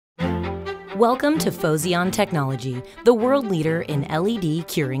Welcome to Phoseon Technology, the world leader in LED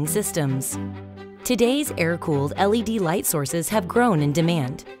curing systems. Today's air-cooled LED light sources have grown in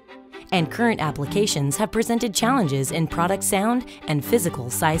demand, and current applications have presented challenges in product sound and physical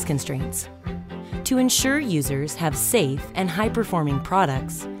size constraints. To ensure users have safe and high-performing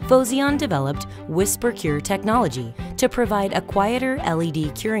products, Phoseon developed WhisperCure Technology to provide a quieter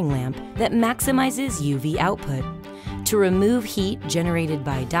LED curing lamp that maximizes UV output. To remove heat generated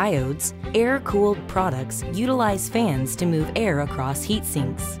by diodes, air-cooled products utilize fans to move air across heat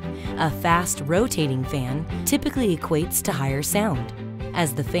sinks. A fast rotating fan typically equates to higher sound,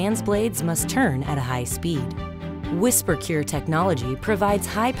 as the fan's blades must turn at a high speed. WhisperCure Technology provides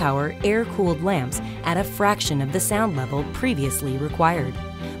high-power air-cooled lamps at a fraction of the sound level previously required.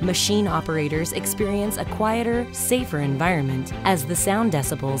 Machine operators experience a quieter, safer environment as the sound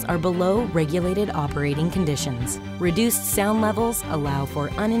decibels are below regulated operating conditions. Reduced sound levels allow for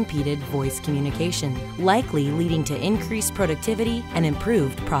unimpeded voice communication, likely leading to increased productivity and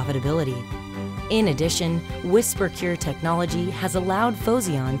improved profitability. In addition, WhisperCure Technology has allowed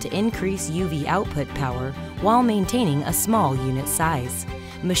Phoseon to increase UV output power while maintaining a small unit size.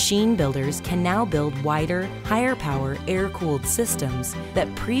 Machine builders can now build wider, higher-power air-cooled systems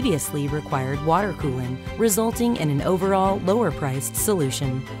that previously required water cooling, resulting in an overall lower-priced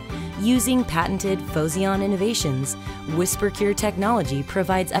solution. Using patented Phoseon innovations, WhisperCure Technology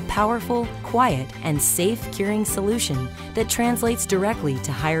provides a powerful, quiet, and safe curing solution that translates directly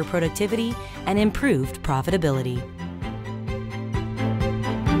to higher productivity and improved profitability.